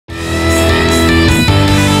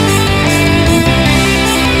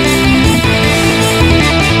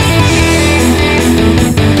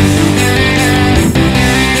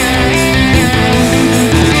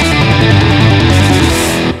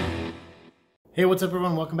Hey, what's up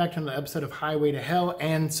everyone? Welcome back to another episode of Highway to Hell.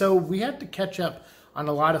 And so we had to catch up on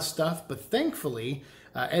a lot of stuff, but thankfully,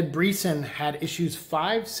 Ed Brisson had issues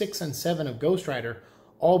 5, 6, and 7 of Ghost Rider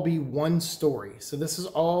all be one story. So this is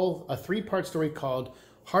all a 3-part story called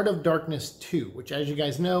Heart of Darkness 2, which, as you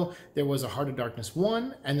guys know, there was a Heart of Darkness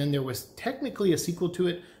 1, and then there was technically a sequel to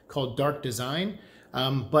it called Dark Design.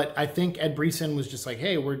 But I think Ed Brisson was just like,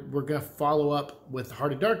 hey, we're going to follow up with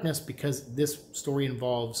Heart of Darkness because this story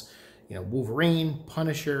involves Wolverine,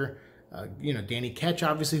 Punisher, Danny Ketch,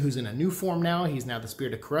 obviously, who's in a new form now. He's now the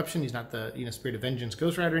Spirit of Corruption. He's not the, Spirit of Vengeance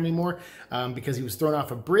Ghost Rider anymore because he was thrown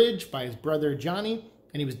off a bridge by his brother Johnny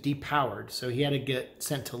and he was depowered. So he had to get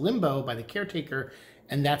sent to Limbo by the Caretaker,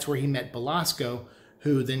 and that's where he met Belasco,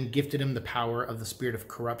 who then gifted him the power of the Spirit of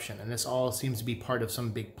Corruption. And this all seems to be part of some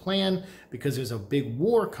big plan because there's a big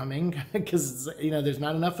war coming because, there's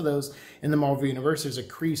not enough of those in the Marvel Universe. There's a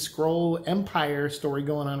Kree-Skrull Empire story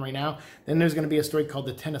going on right now. Then there's going to be a story called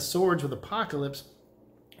The Ten of Swords with Apocalypse.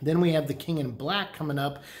 Then we have the King in Black coming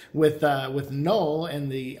up with Null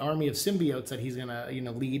and the army of symbiotes that he's going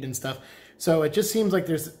to, lead and stuff. So it just seems like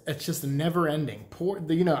it's just never ending.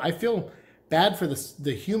 I feel bad for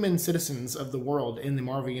the human citizens of the world in the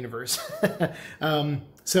Marvel Universe.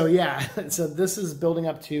 So this is building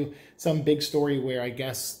up to some big story where I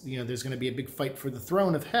guess, there's going to be a big fight for the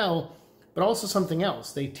throne of hell, but also something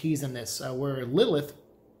else. They tease in this where Lilith,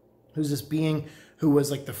 who's this being who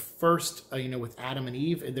was like the first, with Adam and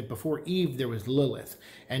Eve. Before Eve, there was Lilith,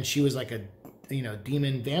 and she was like a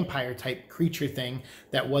demon vampire type creature thing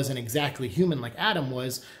that wasn't exactly human like Adam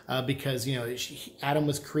was, because Adam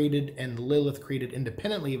was created and Lilith created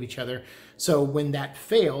independently of each other. So when that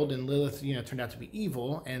failed and Lilith turned out to be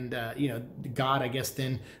evil, and God, I guess,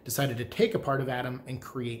 then decided to take a part of Adam and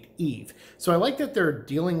create Eve. So I like that they're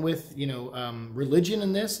dealing with religion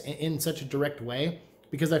in this in such a direct way,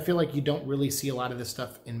 because I feel like you don't really see a lot of this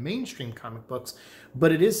stuff in mainstream comic books,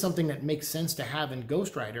 but it is something that makes sense to have in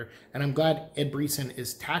Ghost Rider, and I'm glad Ed Brisson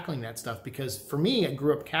is tackling that stuff, because for me, I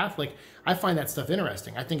grew up Catholic, I find that stuff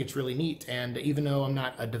interesting. I think it's really neat, and even though I'm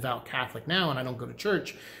not a devout Catholic now and I don't go to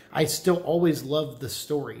church, I still always love the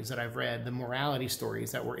stories that I've read, the morality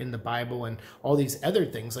stories that were in the Bible, and all these other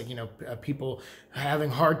things, like, people having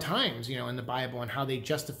hard times, in the Bible, and how they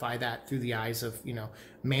justify that through the eyes of,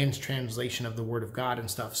 man's translation of the Word of God and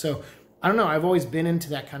stuff. So I don't know, I've always been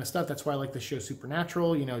into that kind of stuff. That's why I like the show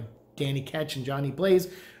Supernatural, Danny Ketch and Johnny Blaze,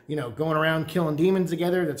 going around killing demons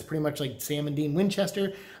together. That's pretty much like Sam and Dean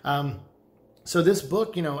Winchester. So this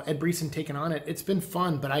book, Ed Brisson taking on it, it's been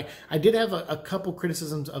fun, but I did have a couple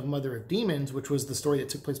criticisms of Mother of Demons, which was the story that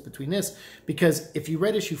took place between this, because if you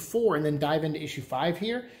read issue 4 and then dive into issue 5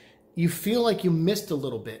 here, you feel like you missed a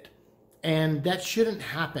little bit. And that shouldn't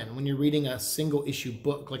happen when you're reading a single issue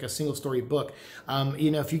book, like a single story book.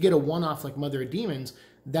 If you get a one-off like Mother of Demons,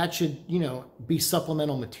 that should, be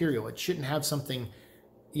supplemental material. It shouldn't have something,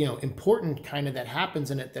 important kind of that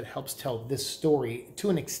happens in it that helps tell this story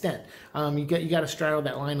to an extent. You got to straddle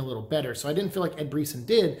that line a little better. So I didn't feel like Ed Brisson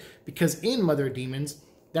did, because in Mother of Demons,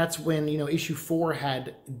 that's when, issue 4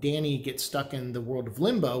 had Danny get stuck in the world of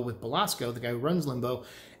Limbo with Belasco, the guy who runs Limbo,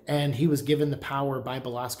 and he was given the power by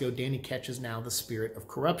Belasco. Danny Ketch is now the Spirit of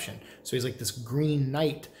Corruption. So he's like this green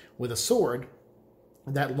knight with a sword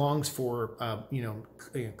that longs for,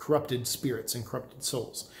 corrupted spirits and corrupted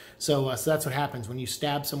souls. So that's what happens when you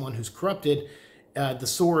stab someone who's corrupted. The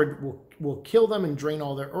sword will kill them and drain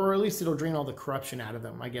all their, or at least it'll drain all the corruption out of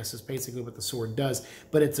them, I guess is basically what the sword does.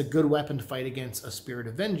 But it's a good weapon to fight against a Spirit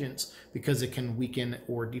of Vengeance, because it can weaken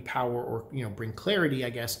or depower or, bring clarity, I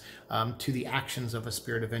guess, to the actions of a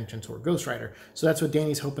Spirit of Vengeance or Ghost Rider. So that's what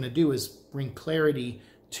Danny's hoping to do, is bring clarity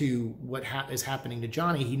to what is happening to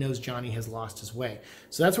Johnny. He knows Johnny has lost his way.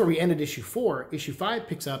 So that's where we ended issue 4. Issue 5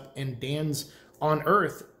 picks up, and Dan's on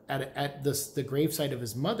Earth at the gravesite of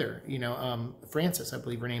his mother, Frances, I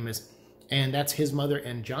believe her name is, and that's his mother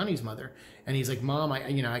and Johnny's mother. And he's like, Mom,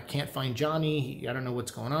 I can't find Johnny. I don't know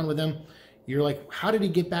what's going on with him. You're like, how did he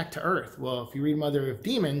get back to Earth? Well, if you read Mother of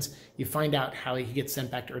Demons, you find out how he gets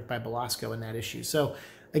sent back to Earth by Belasco in that issue. So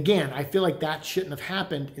again, I feel like that shouldn't have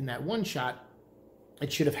happened in that one shot.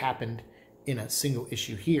 It should have happened in a single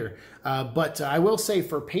issue here. But I will say,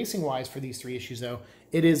 for pacing wise for these 3 issues though,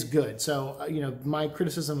 it is good. So, my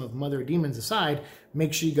criticism of Mother of Demons aside,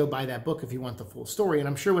 make sure you go buy that book if you want the full story. And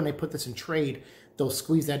I'm sure when they put this in trade, they'll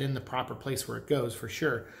squeeze that in the proper place where it goes, for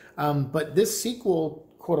sure. But this sequel,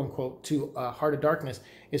 quote unquote, to Heart of Darkness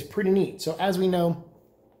is pretty neat. So as we know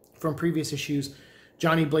from previous issues,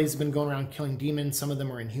 Johnny Blaze has been going around killing demons. Some of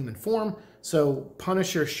them are in human form. So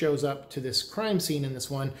Punisher shows up to this crime scene in this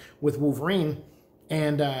one with Wolverine,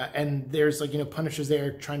 And there's like, you know, Punisher's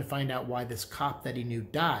there trying to find out why this cop that he knew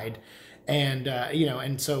died. And, you know,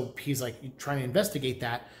 and so he's like trying to investigate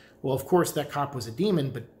that. Well, of course, that cop was a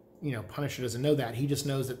demon, but, you know, Punisher doesn't know that. He just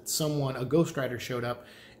knows that a Ghost Rider showed up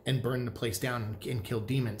and burned the place down and killed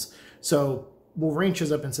demons. So Wolverine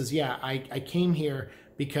shows up and says, yeah, I came here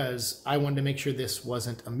because I wanted to make sure this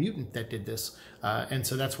wasn't a mutant that did this. And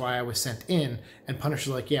so that's why I was sent in. And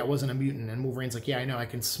Punisher's like, yeah, it wasn't a mutant. And Wolverine's like, yeah, I know, I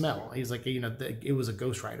can smell. He's like, you know, it was a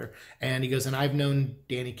Ghost Rider. And he goes, and I've known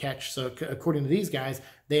Danny Ketch. So according to these guys,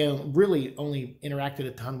 they really only interacted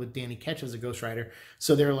a ton with Danny Ketch as a Ghost Rider.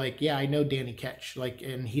 So they're like, yeah, I know Danny Ketch. Like,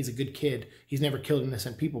 and he's a good kid. He's never killed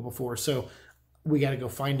innocent people before. So we got to go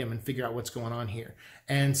find him and figure out what's going on here.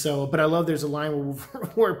 And so, but I love there's a line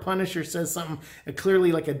where Punisher says something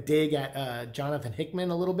clearly like a dig at Jonathan Hickman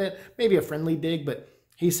a little bit, maybe a friendly dig, but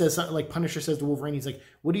he says something like, Punisher says to Wolverine, he's like,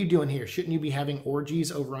 what are you doing here? Shouldn't you be having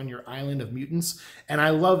orgies over on your island of mutants? And I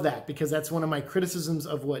love that because that's one of my criticisms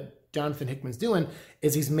of what Jonathan Hickman's doing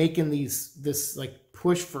is he's making this like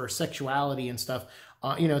push for sexuality and stuff.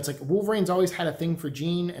 You know, it's like Wolverine's always had a thing for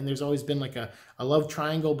Jean, and there's always been like a love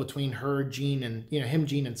triangle between her, Jean, and, you know, him,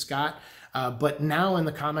 Jean, and Scott. But now in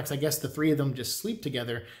the comics, I guess the three of them just sleep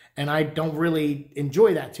together, and I don't really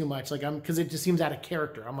enjoy that too much. Like, because it just seems out of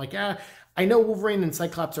character. I'm like, I know Wolverine and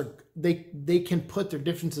Cyclops they can put their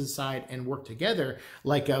differences aside and work together,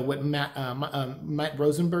 like what Matt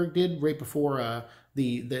Rosenberg did right before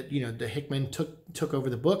the Hickman took over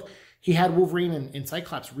the book. He had Wolverine and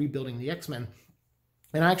Cyclops rebuilding the X-Men.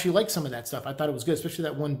 And I actually liked some of that stuff. I thought it was good, especially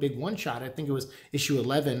that one big one-shot. I think it was issue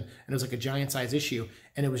 11, and it was like a giant-size issue.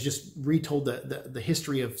 And it was just retold the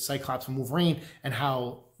history of Cyclops and Wolverine and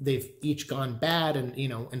how they've each gone bad and, you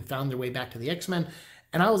know, and found their way back to the X-Men.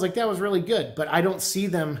 And I was like, that was really good. But I don't see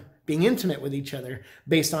them being intimate with each other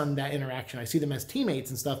based on that interaction. I see them as teammates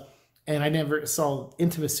and stuff. And I never saw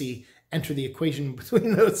intimacy enter the equation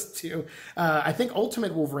between those two. I think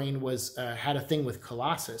Ultimate Wolverine was had a thing with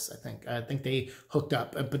Colossus. I think they hooked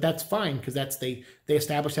up, but that's fine because they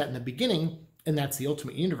established that in the beginning, and that's the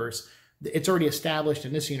Ultimate Universe. It's already established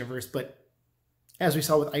in this universe, but as we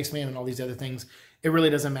saw with Iceman and all these other things, it really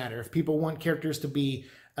doesn't matter. If people want characters to be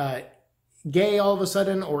gay all of a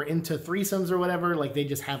sudden or into threesomes or whatever, like they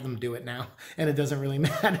just have them do it now, and it doesn't really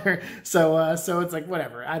matter. So it's like,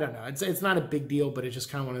 whatever. I don't know. It's not a big deal, but it's just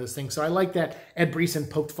kind of one of those things. So I like that Ed Brisson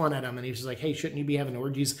poked fun at him, and he's just like, hey, shouldn't you be having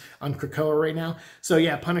orgies on Krakoa right now? So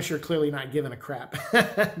yeah, Punisher clearly not giving a crap.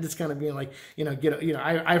 Just kind of being like, you know,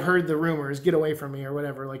 I've heard the rumors, get away from me or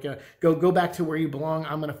whatever. Like, go back to where you belong.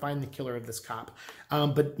 I'm gonna find the killer of this cop.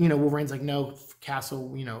 But you know, Wolverine's like, no,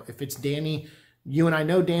 Castle. You know, if it's Danny, you and I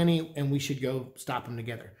know Danny, and we should go stop him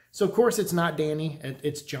together. So, of course, it's not Danny.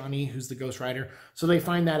 It's Johnny, who's the Ghost Rider. So they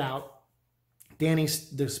find that out. Danny's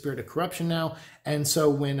the spirit of corruption now. And so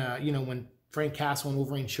when Frank Castle and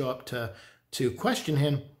Wolverine show up to question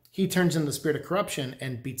him, he turns into the spirit of corruption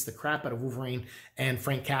and beats the crap out of Wolverine and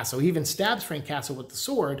Frank Castle. He even stabs Frank Castle with the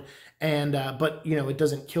sword. But, you know, it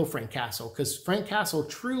doesn't kill Frank Castle because Frank Castle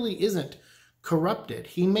truly isn't corrupted.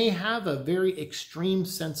 He may have a very extreme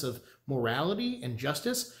sense of morality and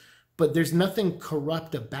justice, but there's nothing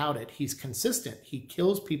corrupt about it. He's consistent. He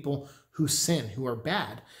kills people who sin, who are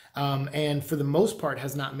bad, and for the most part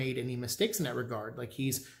has not made any mistakes in that regard. Like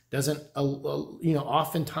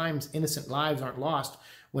oftentimes innocent lives aren't lost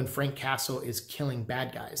when Frank Castle is killing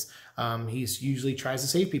bad guys. He's usually tries to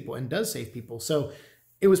save people and does save people. So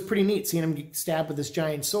it was pretty neat seeing him get stabbed with this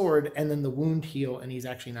giant sword and then the wound heal and he's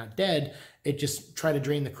actually not dead. It just tried to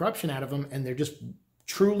drain the corruption out of him, and there just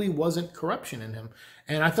truly wasn't corruption in him.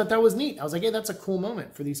 And I thought that was neat. I was like, hey, that's a cool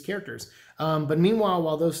moment for these characters. But meanwhile,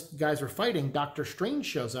 while those guys were fighting, Doctor Strange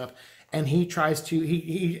shows up, and he tries to,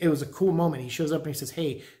 it was a cool moment. He shows up and he says,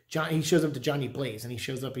 hey, John, he shows up to Johnny Blaze, and he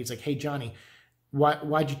shows up, he's like, hey, Johnny,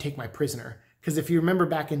 why'd you take my prisoner? Because if you remember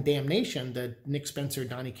back in Damnation, the Nick Spencer,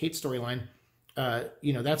 Donny Cates storyline,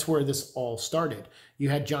 that's where this all started. You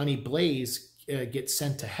had Johnny Blaze get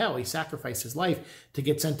sent to hell. He sacrificed his life to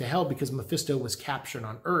get sent to hell because Mephisto was captured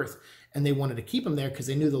on Earth, and they wanted to keep him there because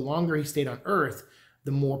they knew the longer he stayed on Earth,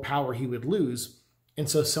 the more power he would lose. And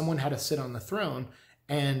so someone had to sit on the throne,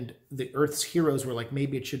 and the Earth's heroes were like,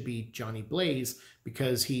 maybe it should be Johnny Blaze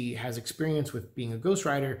because he has experience with being a Ghost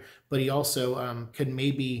Rider, but he also could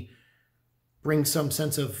maybe bring some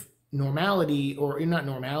sense of normality, or not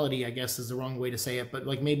normality, I guess is the wrong way to say it, but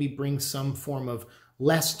like maybe bring some form of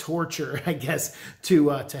less torture, I guess, to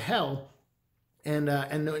hell, and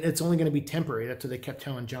it's only going to be temporary. That's what they kept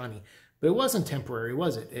telling Johnny. But it wasn't temporary,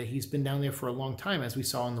 was it? He's been down there for a long time, as we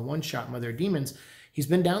saw in the one-shot Mother of Demons. He's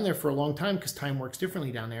been down there for a long time because time works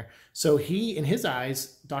differently down there. So he, in his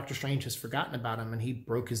eyes, Doctor Strange has forgotten about him, and he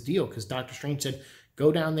broke his deal because Doctor Strange said,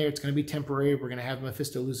 go down there. It's going to be temporary. We're going to have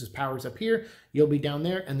Mephisto lose his powers up here. You'll be down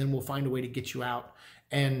there, and then we'll find a way to get you out.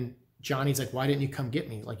 And Johnny's like, why didn't you come get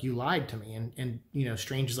me? Like, you lied to me. And you know,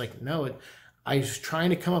 Strange is like, no, I was trying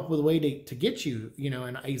to come up with a way to get you, you know,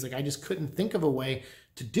 and he's like, I just couldn't think of a way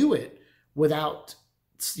to do it without,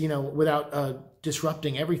 you know, without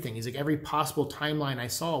disrupting everything. He's like, every possible timeline I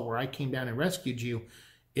saw where I came down and rescued you,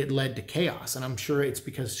 it led to chaos. And I'm sure it's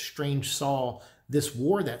because Strange saw this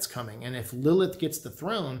war that's coming. And if Lilith gets the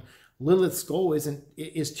throne, Lilith's goal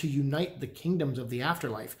is to unite the kingdoms of the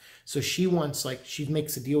afterlife. So she wants, like, she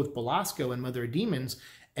makes a deal with Belasco and Mother of Demons,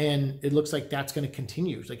 and it looks like that's going to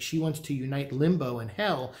continue. Like, she wants to unite Limbo and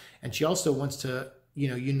Hell, and she also wants to, you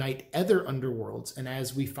know, unite other underworlds. And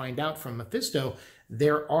as we find out from Mephisto,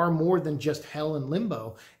 there are more than just Hell and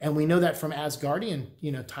Limbo. And we know that from Asgardian,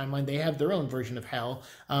 you know, timeline, they have their own version of Hell.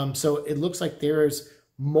 So it looks like there's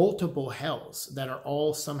multiple hells that are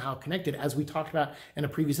all somehow connected, as we talked about in a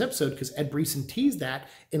previous episode, because Ed Brisson teased that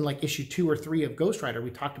in like issue 2 or 3 of Ghost Rider.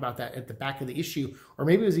 We talked about that at the back of the issue, or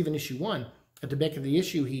maybe it was even issue 1. At the back of the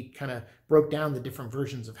issue, he kind of broke down the different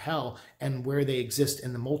versions of hell and where they exist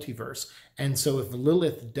in the multiverse. And so if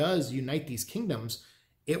Lilith does unite these kingdoms,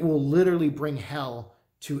 it will literally bring hell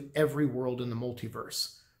to every world in the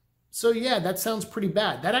multiverse. So yeah, that sounds pretty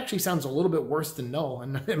bad. That actually sounds a little bit worse than Null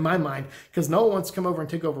in my mind, because Null wants to come over and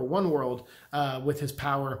take over one world with his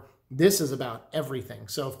power. This is about everything.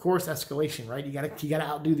 So of course, escalation, right? You gotta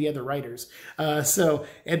outdo the other writers. So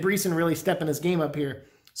Ed Brisson really stepping his game up here.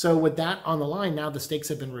 So with that on the line, now the stakes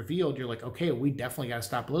have been revealed. You're like, okay, we definitely got to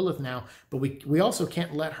stop Lilith now, but we also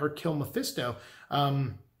can't let her kill Mephisto.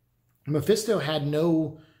 Mephisto had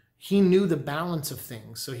he knew the balance of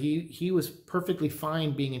things. So he was perfectly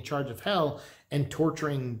fine being in charge of hell and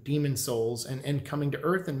torturing demon souls and coming to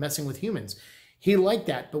Earth and messing with humans. He liked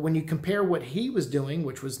that. But when you compare what he was doing,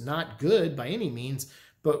 which was not good by any means,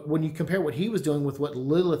 but when you compare what he was doing with what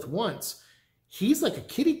Lilith wants, he's like a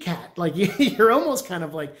kitty cat. Like, you're almost kind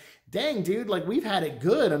of like, dang, dude, like, we've had it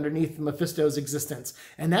good underneath Mephisto's existence.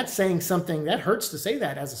 And that's saying something that hurts to say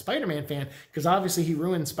that as a Spider-Man fan, because obviously he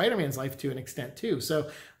ruined Spider-Man's life to an extent too. So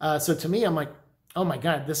to me, I'm like, oh my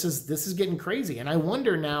God, this is getting crazy. And I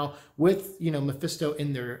wonder now with, you know, Mephisto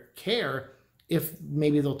in their care, if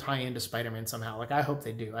maybe they'll tie into Spider-Man somehow. Like, I hope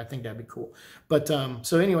they do. I think that'd be cool. But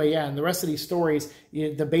so anyway, yeah, and the rest of these stories,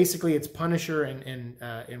 basically it's Punisher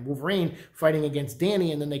and Wolverine fighting against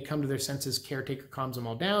Danny, and then they come to their senses. Caretaker calms them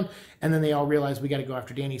all down, and then they all realize we got to go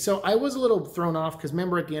after Danny. So I was a little thrown off because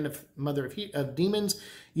remember at the end of Mother of Demons,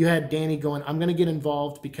 you had Danny going, I'm going to get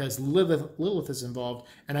involved because Lilith is involved,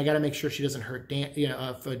 and I got to make sure she doesn't hurt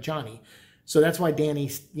Johnny. So that's why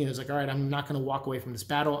Danny, you know, is like, all right, I'm not going to walk away from this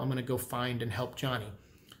battle. I'm going to go find and help Johnny.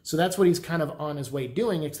 So that's what he's kind of on his way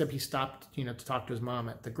doing, except he stopped, you know, to talk to his mom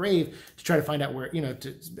at the grave to try to find out where, you know,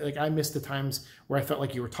 like, I missed the times where I felt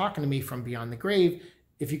like you were talking to me from beyond the grave.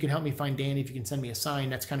 If you can help me find Danny, if you can send me a sign,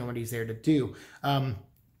 that's kind of what he's there to do.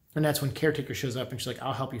 And that's when Caretaker shows up and she's like,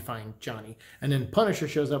 I'll help you find Johnny. And then Punisher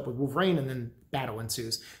shows up with Wolverine and then battle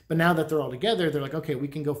ensues. But now that they're all together, they're like, okay, we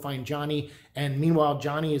can go find Johnny. And meanwhile,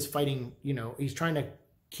 Johnny is fighting, you know, he's trying to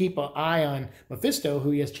keep an eye on Mephisto,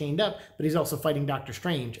 who he has chained up, but he's also fighting Doctor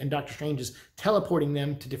Strange. And Doctor Strange is teleporting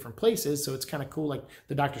them to different places. So it's kind of cool, like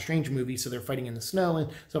the Doctor Strange movie. So they're fighting in the snow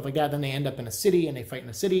and stuff like that. Then they end up in a city and they fight in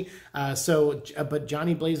a city. But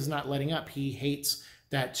Johnny Blaze is not letting up. He hates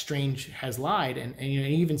that Strange has lied. And you know,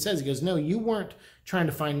 he even says, he goes, no, you weren't trying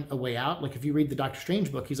to find a way out. Like, if you read the Doctor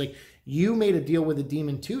Strange book, he's like, you made a deal with a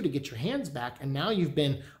demon too to get your hands back, and now you've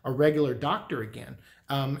been a regular doctor again.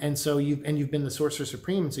 And so you've been the Sorcerer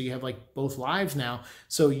Supreme, and so you have like both lives now.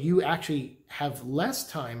 So you actually have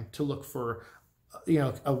less time to look for, you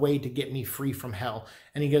know, a way to get me free from hell.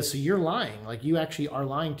 And he goes, so you're lying. Like, you actually are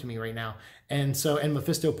lying to me right now. And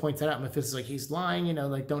Mephisto points that out. Mephisto's like, he's lying, you know,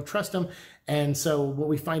 like, don't trust him. And so what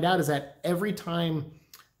we find out is that every time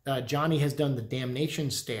Johnny has done the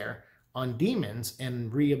damnation stare on demons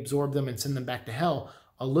and reabsorb them and send them back to hell,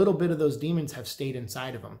 a little bit of those demons have stayed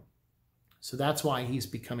inside of him. So that's why he's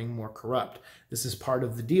becoming more corrupt. This is part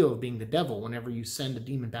of the deal of being the devil. Whenever you send a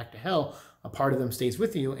demon back to hell, a part of them stays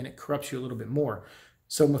with you and it corrupts you a little bit more.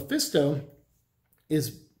 So Mephisto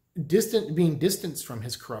is being distanced from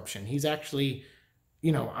his corruption. He's actually,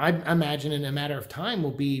 you know, I imagine in a matter of time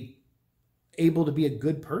will be able to be a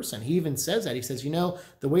good person. He even says that. He says, you know,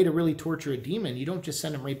 the way to really torture a demon, you don't just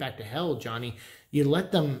send them right back to hell, Johnny. You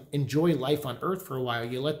let them enjoy life on Earth for a while.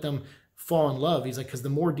 You let them fall in love. He's like, because the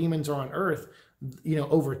more demons are on Earth, you know,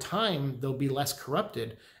 over time, they'll be less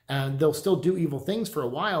corrupted. They'll still do evil things for a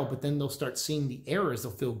while, but then they'll start seeing the errors.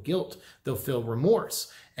 They'll feel guilt. They'll feel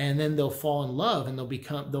remorse. And then they'll fall in love, and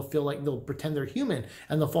they'll feel like they'll pretend they're human,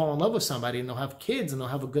 and they'll fall in love with somebody, and they'll have kids, and they'll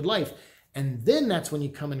have a good life. And then that's when you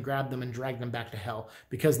come and grab them and drag them back to hell,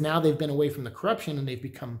 because now they've been away from the corruption and they've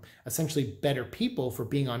become essentially better people for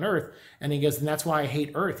being on earth. And he goes, and that's why I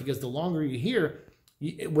hate earth. He goes, the longer you're here,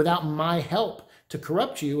 without my help to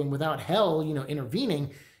corrupt you, and without hell,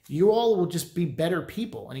 intervening, you all will just be better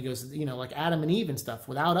people. And he goes, like Adam and Eve and stuff,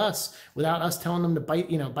 without us telling them to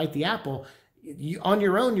bite the apple, on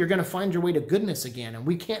your own, you're going to find your way to goodness again. And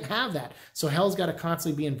we can't have that. So hell's got to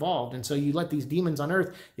constantly be involved. And so you let these demons on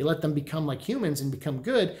earth, you let them become like humans and become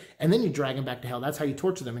good. And then you drag them back to hell. That's how you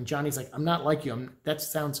torture them. And Johnny's like, I'm not like you. That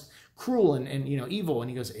sounds cruel and evil.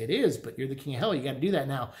 And he goes, it is, but you're the king of hell. You got to do that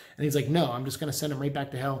now. And he's like, no, I'm just going to send them right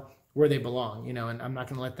back to hell where they belong, and I'm not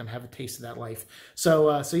going to let them have a taste of that life.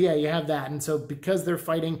 So yeah, you have that. And so because they're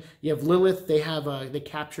fighting, you have Lilith. They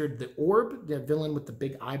captured the orb, the villain with the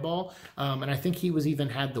big eyeball. And I think he even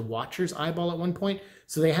had the Watcher's eyeball at one point.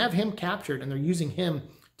 So they have him captured, and they're using him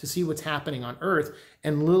to see what's happening on Earth.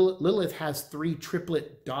 And Lilith has 3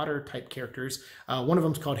 triplet daughter type characters. One of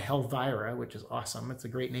them is called Helvira, which is awesome. It's a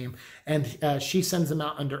great name. And she sends them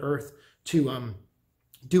out under Earth to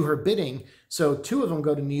do her bidding. So 2 of them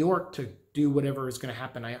go to New York to do whatever is going to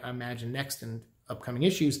happen, I imagine, next in upcoming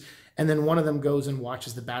issues. And then one of them goes and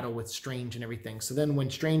watches the battle with Strange and everything. So then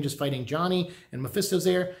when Strange is fighting Johnny and Mephisto's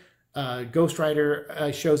there, Ghost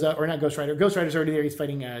Rider shows up, or not Ghost Rider. Ghost Rider's already there. He's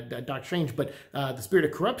fighting Doctor Strange, but the Spirit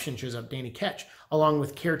of Corruption shows up, Danny Ketch, along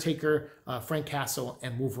with Caretaker, Frank Castle,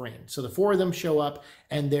 and Wolverine. So the 4 of them show up,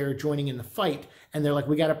 and they're joining in the fight. And they're like,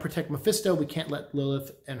 we got to protect Mephisto. We can't let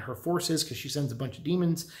Lilith and her forces, because she sends a bunch of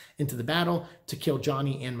demons into the battle to kill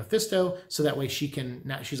Johnny and Mephisto. So that way she's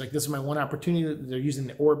like, this is my one opportunity. They're using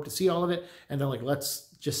the orb to see all of it. And they're like, let's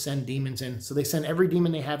just send demons in. So they send every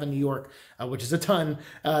demon they have in New York, which is a ton.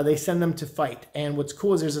 They send them to fight. And what's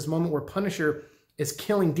cool is there's this moment where Punisher is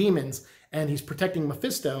killing demons and he's protecting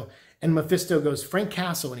Mephisto. And Mephisto goes, Frank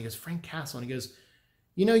Castle. And he goes, Frank Castle. And he goes,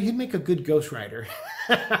 you'd make a good Ghost Rider.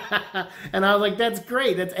 And I was like, that's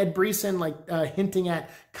great. That's Ed Brisson, hinting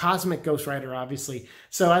at cosmic Ghost Rider, obviously.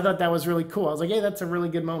 So I thought that was really cool. I was like, hey, that's a really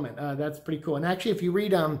good moment. That's pretty cool. And actually, if you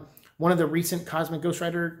read one of the recent Cosmic Ghost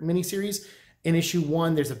Rider miniseries, in issue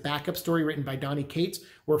 1, there's a backup story written by Donny Cates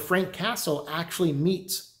where Frank Castle actually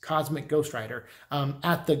meets Cosmic Ghost Rider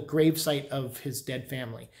at the gravesite of his dead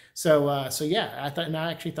family. So yeah,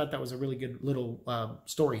 I actually thought that was a really good little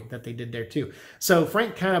story that they did there too. So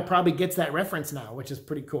Frank kind of probably gets that reference now, which is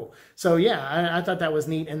pretty cool. So yeah, I thought that was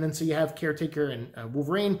neat. And then so you have Caretaker and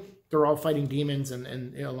Wolverine. They're all fighting demons,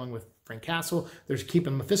 and along with Frank Castle, they're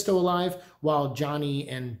keeping Mephisto alive while Johnny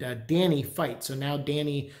and Danny fight. So now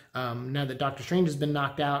Danny, now that Doctor Strange has been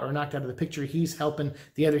knocked out of the picture, he's helping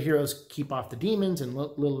the other heroes keep off the demons and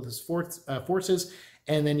Lilith's forces.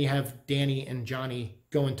 And then you have Danny and Johnny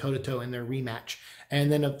going toe-to-toe in their rematch. And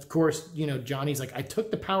then, of course, Johnny's like, I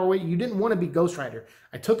took the power away. You didn't want to be Ghost Rider.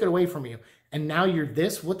 I took it away from you. And now you're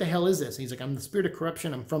this? What the hell is this? And he's like, I'm the Spirit of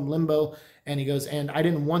Corruption. I'm from Limbo. And he goes, and I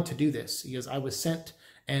didn't want to do this. He goes, I was sent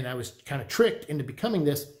and I was kind of tricked into becoming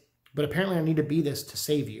this, but apparently I need to be this to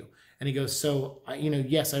save you. And he goes, so,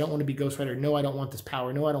 yes, I don't want to be Ghost Rider. No, I don't want this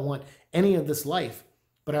power. No, I don't want any of this life.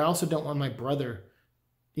 But I also don't want my brother,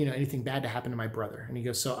 anything bad to happen to my brother. And he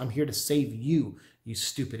goes, so I'm here to save you, you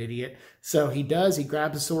stupid idiot. So he does. He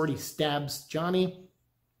grabs a sword. He stabs Johnny.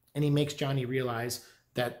 And he makes Johnny realize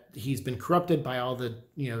that he's been corrupted by all the,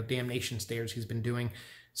 damnation stairs he's been doing.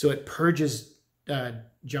 So it purges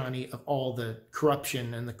Johnny of all the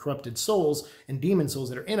corruption and the corrupted souls and demon souls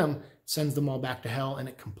that are in him, sends them all back to hell, and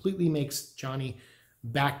it completely makes Johnny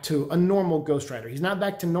back to a normal Ghost Rider. He's not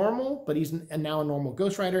back to normal, but he's now a normal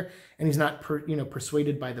Ghost Rider, and he's not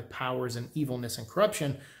persuaded by the powers and evilness and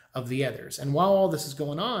corruption of the others. And while all this is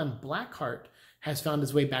going on, Blackheart has found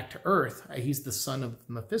his way back to Earth. He's the son of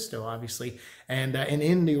Mephisto, obviously. And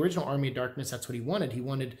in the original Army of Darkness, that's what he wanted. He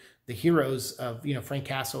wanted the heroes of, Frank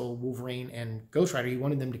Castle, Wolverine, and Ghost Rider. He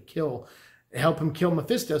wanted them to help him kill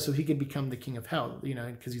Mephisto so he could become the king of hell,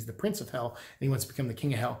 because he's the prince of hell, and he wants to become the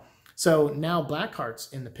king of hell. So now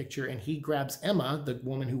Blackheart's in the picture, and he grabs Emma, the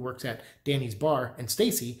woman who works at Danny's bar, and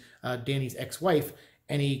Stacy, Danny's ex-wife,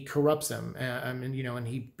 and he corrupts them, and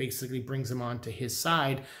he basically brings them onto his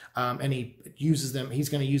side, and he uses them. He's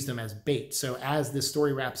going to use them as bait. So as this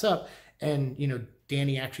story wraps up, and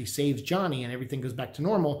Danny actually saves Johnny, and everything goes back to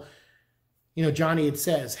normal. Johnny had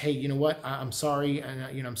says, "Hey, you know what? I'm sorry,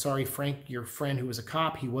 and I'm sorry, Frank, your friend who was a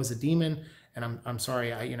cop. He was a demon, and I'm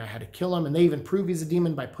sorry, I had to kill him. And they even prove he's a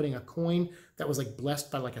demon by putting a coin that was like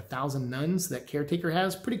blessed by like 1,000 nuns that Caretaker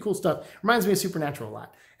has. Pretty cool stuff. Reminds me of Supernatural a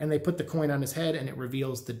lot. And they put the coin on his head and it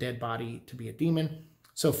reveals the dead body to be a demon.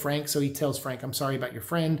 So he tells Frank, I'm sorry about your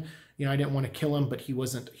friend. I didn't want to kill him, but he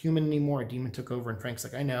wasn't human anymore. A demon took over, and Frank's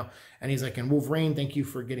like, I know. And he's like, and Wolverine, thank you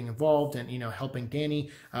for getting involved and, helping Danny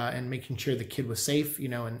and making sure the kid was safe,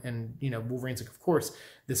 and Wolverine's like, of course,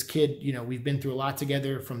 this kid, we've been through a lot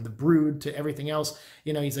together from the Brood to everything else.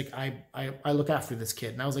 He's like, I look after this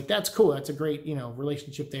kid. And I was like, that's cool. That's a great,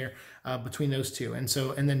 relationship there between those two. And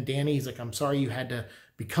then Danny, he's like, I'm sorry you had to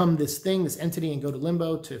become this thing, this entity, and go to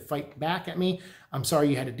limbo to fight back at me. I'm sorry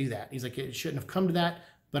you had to do that. He's like, it shouldn't have come to that,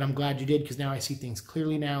 but I'm glad you did, because now I see things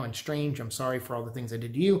clearly now and Strange. I'm sorry for all the things I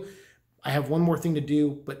did to you. I have one more thing to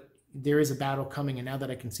do, but there is a battle coming, and now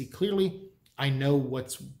that I can see clearly, I know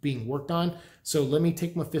what's being worked on. So let me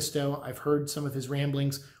take Mephisto. I've heard some of his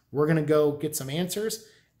ramblings. We're going to go get some answers,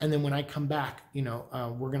 and then when I come back,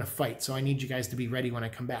 we're going to fight. So I need you guys to be ready when I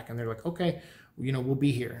come back. And they're like, okay, we'll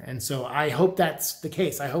be here. And so I hope that's the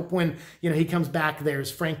case. I hope when, he comes back, there's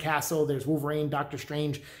Frank Castle, there's Wolverine, Doctor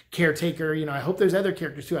Strange, Caretaker. I hope there's other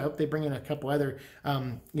characters too. I hope they bring in a couple other,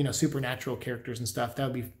 supernatural characters and stuff.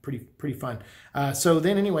 That would be pretty fun. So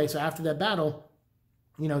after that battle,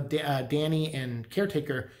 Danny and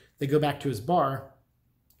Caretaker, they go back to his bar.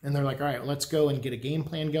 And they're like, all right, let's go and get a game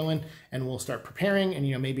plan going, and we'll start preparing.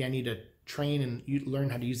 And, maybe I need to train and learn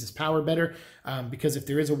how to use this power better, because if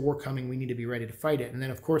there is a war coming, we need to be ready to fight it. And then,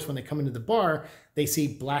 of course, when they come into the bar, they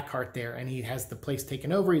see Blackheart there, and he has the place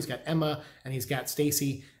taken over. He's got Emma, and he's got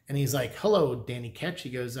Stacy, and he's like, hello, Danny Ketch. He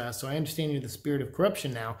goes, so I understand you're the spirit of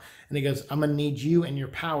corruption now. And he goes, I'm going to need you and your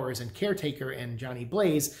powers, and Caretaker and Johnny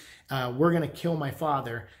Blaze. We're going to kill my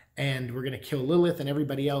father, and we're going to kill Lilith and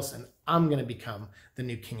everybody else, and I'm going to become the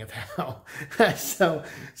new king of hell. so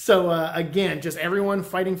again, just everyone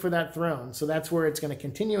fighting for that throne. So that's where it's going to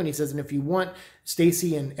continue. And he says, and if you want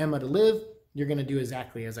Stacy and Emma to live, you're going to do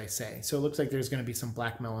exactly as I say. So it looks like there's going to be some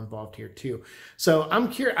blackmail involved here too. So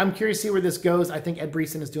I'm curious to see where this goes. I think Ed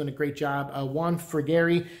Brisson is doing a great job. Juan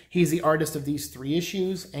Frigeri, he's the artist of these 3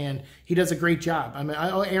 issues, and he does a great job. I mean,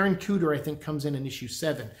 Aaron Cooder, I think, comes in issue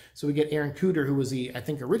 7. So we get Aaron Cooder, who was the, I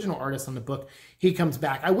think, original artist on the book. He comes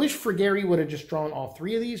back. I wish Frigeri would have just drawn all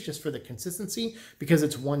 3 of these just for the consistency, because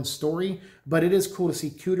it's one story. But it is cool to see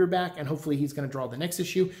Cooder back, and hopefully he's going to draw the next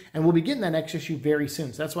issue. And we'll be getting that next issue very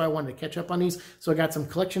soon. So that's why I wanted to catch up on these. So I got some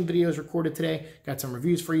collection videos recorded today, got some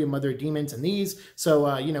reviews for you, Mother of Demons and these.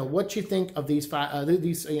 So, what you think of these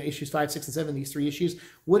issues 5, 6, and 7, these 3 issues.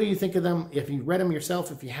 What do you think of them? If you read them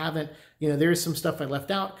yourself, if you haven't, there's some stuff I left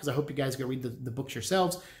out, because I hope you guys go read the books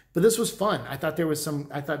yourselves. But this was fun. I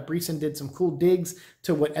thought Brisson did some cool digs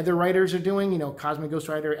to what other writers are doing, Cosmic Ghost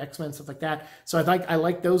Rider, X-Men, stuff like that. So I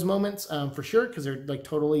like those moments for sure, because they're like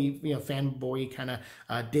totally, fanboy kind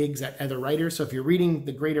of digs at other writers. So if you're reading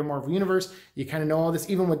the greater Marvel Universe, you kind of know all this.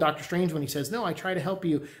 Even with Doctor Strange, when he says, no, I try to help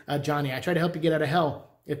you, Johnny, I try to help you get out of hell.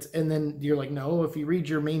 And then you're like, no, if you read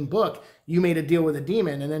your main book, you made a deal with a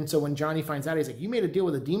demon. And then so when Johnny finds out, he's like, you made a deal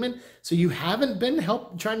with a demon? So you haven't been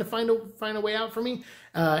trying to find a way out for me?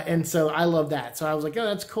 And so I love that. So I was like, oh,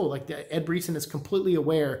 that's cool. Like Ed Brisson is completely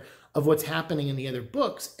aware of what's happening in the other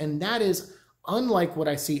books. And that is unlike what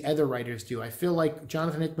I see other writers do. I feel like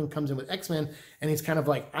Jonathan Hickman comes in with X-Men, and he's kind of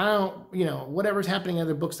like, I don't, whatever's happening in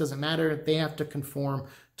other books doesn't matter. They have to conform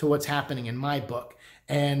to what's happening in my book.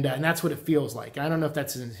 And that's what it feels like. I don't know if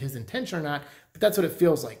that's his intention or not, but that's what it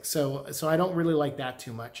feels like. So I don't really like that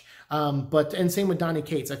too much. And same with Donny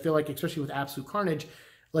Cates. I feel like, especially with Absolute Carnage,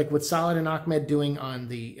 like what Salad and Ahmed doing on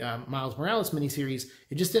the Miles Morales miniseries,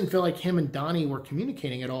 it just didn't feel like him and Donny were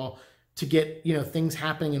communicating at all to get, things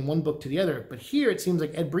happening in one book to the other. But here it seems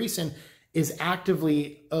like Ed Brisson is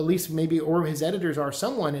actively, at least maybe, or his editors are,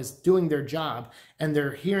 someone is doing their job, and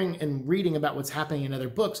they're hearing and reading about what's happening in other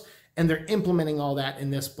books, and they're implementing all that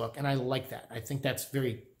in this book. And I like that. I think that's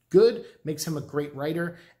very good, makes him a great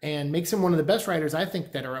writer, and makes him one of the best writers, I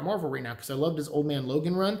think, that are at Marvel right now, because I loved his Old Man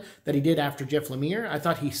Logan run that he did after Jeff Lemire. I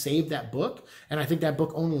thought he saved that book, and I think that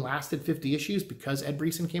book only lasted 50 issues because Ed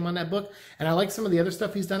Brisson came on that book. And I like some of the other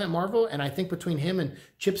stuff he's done at Marvel, and I think between him and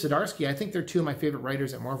Chip Zdarsky, I think they're 2 of my favorite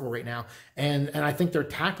writers at Marvel right now. And I think they're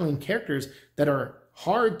tackling characters that are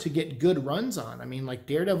hard to get good runs on. I mean, like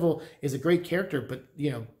Daredevil is a great character, but,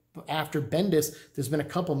 after Bendis, there's been a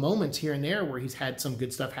couple moments here and there where he's had some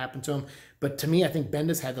good stuff happen to him. But to me, I think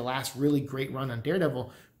Bendis had the last really great run on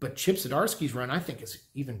Daredevil. But Chip Zdarsky's run, I think, is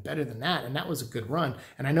even better than that. And that was a good run.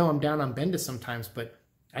 And I know I'm down on Bendis sometimes, but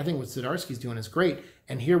I think what Zdarsky's doing is great.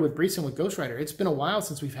 And here with Breeson with Ghost Rider, it's been a while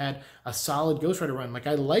since we've had a solid Ghost Rider run. Like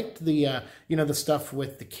I liked the the stuff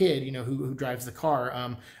with the kid, who drives the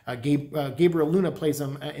car. Gabriel Luna plays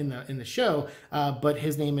him in the show, but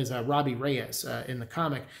his name is Robbie Reyes in the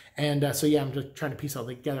comic. And so yeah, I'm just trying to piece all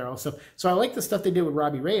together all stuff. So I like the stuff they did with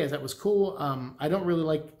Robbie Reyes. That was cool. I don't really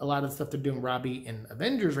like a lot of the stuff they're doing Robbie in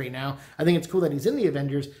Avengers right now. I think it's cool that he's in the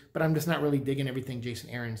Avengers, but I'm just not really digging everything Jason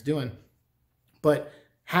Aaron's doing. But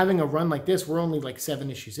having a run like this, we're only like 7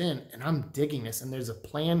 issues in, and I'm digging this. And there's a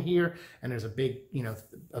plan here, and there's a big,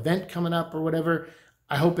 event coming up or whatever.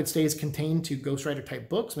 I hope it stays contained to Ghost Rider type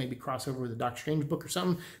books, maybe crossover with a Doctor Strange book or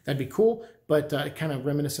something. That'd be cool, but kind of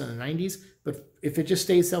reminiscent of the 90s. But if it just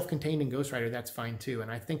stays self-contained in Ghost Rider, that's fine too. And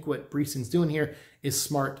I think what Breeson's doing here is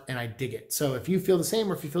smart, and I dig it. So if you feel the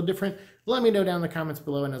same or if you feel different, let me know down in the comments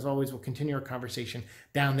below. And as always, we'll continue our conversation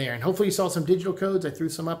down there. And hopefully you saw some digital codes. I threw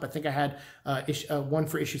some up. I think I had one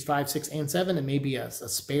for issues 5, 6, and 7, and maybe a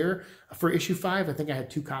spare for issue 5. I think I had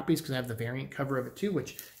 2 copies because I have the variant cover of it too,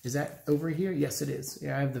 which is that over here? Yes, it is.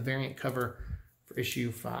 Yeah, I have the variant cover for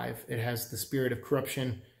issue 5. It has the Spirit of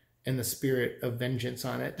Corruption and the Spirit of Vengeance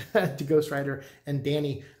on it to Ghost Rider and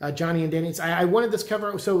Danny, Johnny and Danny. I wanted this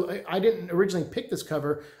cover, so I didn't originally pick this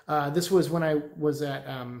cover. This was when I was at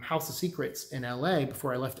House of Secrets in LA,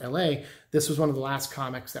 before I left LA. This was one of the last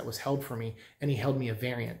comics that was held for me, and he held me a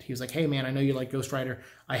variant. He was like, hey man, I know you like Ghost Rider.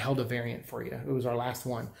 I held a variant for you. It was our last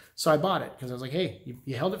one. So I bought it because I was like, hey,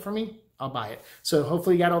 you held it for me? I'll buy it. So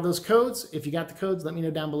hopefully you got all those codes. If you got the codes, let me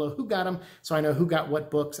know down below who got them, so I know who got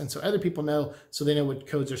what books, and so other people know, so they know what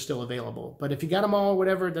codes are still available. But if you got them all,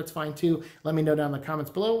 whatever, that's fine too. Let me know down in the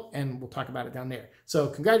comments below, and we'll talk about it down there. So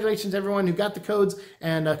congratulations everyone who got the codes,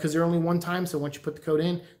 and because they're only one time, so once you put the code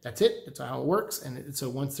in, that's it. That's how it works. And so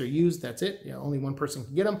once they're used, that's it. Only one person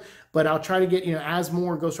can get them. But I'll try to get, as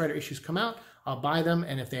more Ghost Rider issues come out, I'll buy them,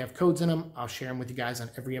 and if they have codes in them, I'll share them with you guys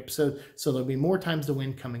on every episode. So there'll be more times to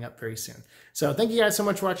win coming up very soon. So thank you guys so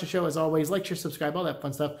much for watching the show. As always, like, share, subscribe, all that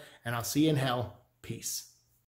fun stuff, and I'll see you in hell. Peace.